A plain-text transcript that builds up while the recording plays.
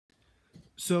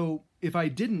So if I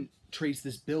didn't trace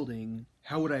this building,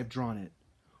 how would I have drawn it?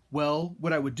 Well,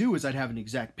 what I would do is I'd have an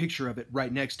exact picture of it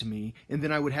right next to me, and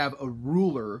then I would have a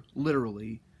ruler,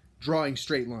 literally, drawing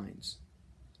straight lines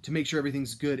to make sure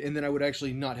everything's good, and then I would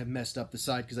actually not have messed up the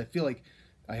side, because I feel like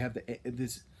I have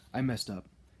I messed up.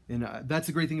 And that's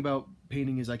the great thing about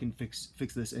painting, is I can fix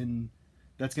this, and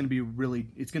that's going to be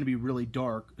it's going to be really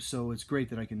dark, so it's great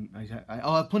that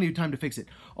I'll have plenty of time to fix it.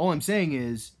 All I'm saying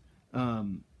is,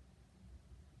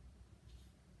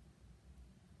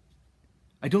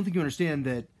 I don't think you understand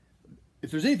that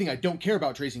if there's anything I don't care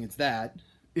about tracing, it's that.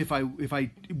 If I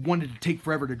wanted to take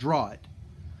forever to draw it.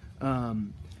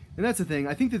 And that's the thing.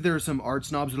 I think that there are some art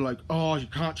snobs that are like, oh, you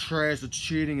can't trace, it's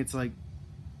cheating. It's like,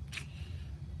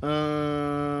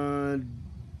 don't,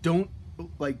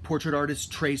 like, portrait artists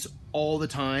trace all the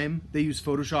time. They use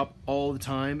Photoshop all the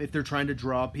time if they're trying to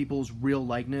draw people's real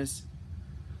likeness.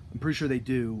 I'm pretty sure they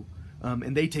do.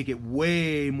 And they take it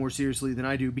way more seriously than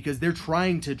I do, because they're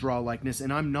trying to draw likeness,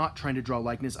 and I'm not trying to draw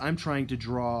likeness. I'm trying to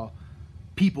draw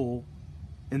people,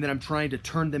 and then I'm trying to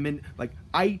turn them in. Like,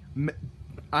 I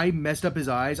messed up his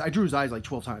eyes. I drew his eyes like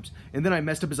 12 times, and then I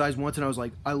messed up his eyes once, and I was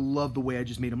like, I love the way I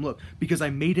just made him look, because I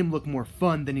made him look more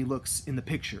fun than he looks in the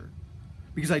picture,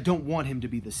 because I don't want him to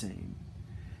be the same.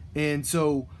 And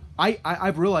so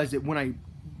I've realized that when I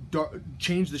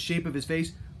change the shape of his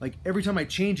face, like, every time I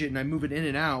change it and I move it in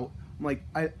and out, like,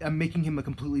 I'm making him a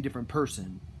completely different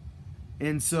person.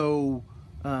 And so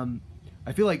I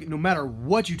feel like no matter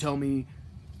what you tell me,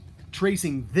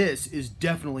 tracing this is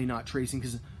definitely not tracing,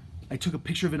 because I took a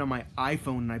picture of it on my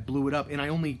iPhone and I blew it up, and I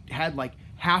only had like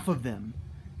half of them,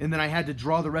 and then I had to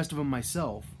draw the rest of them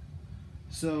myself.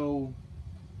 So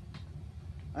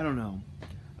I don't know.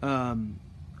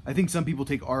 I think some people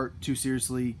take art too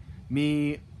seriously.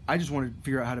 Me, I just want to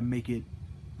figure out how to make it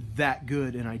that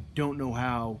good, and I don't know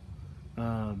how.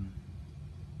 I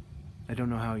don't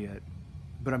know how yet,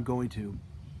 but I'm going to.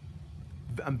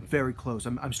 I'm very close.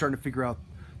 I'm starting to figure out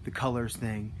the colors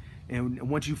thing, and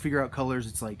once you figure out colors,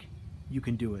 it's like you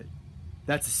can do it.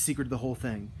 That's the secret of the whole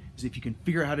thing. Is if you can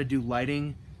figure out how to do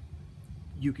lighting,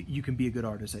 you can be a good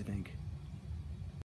artist, I think.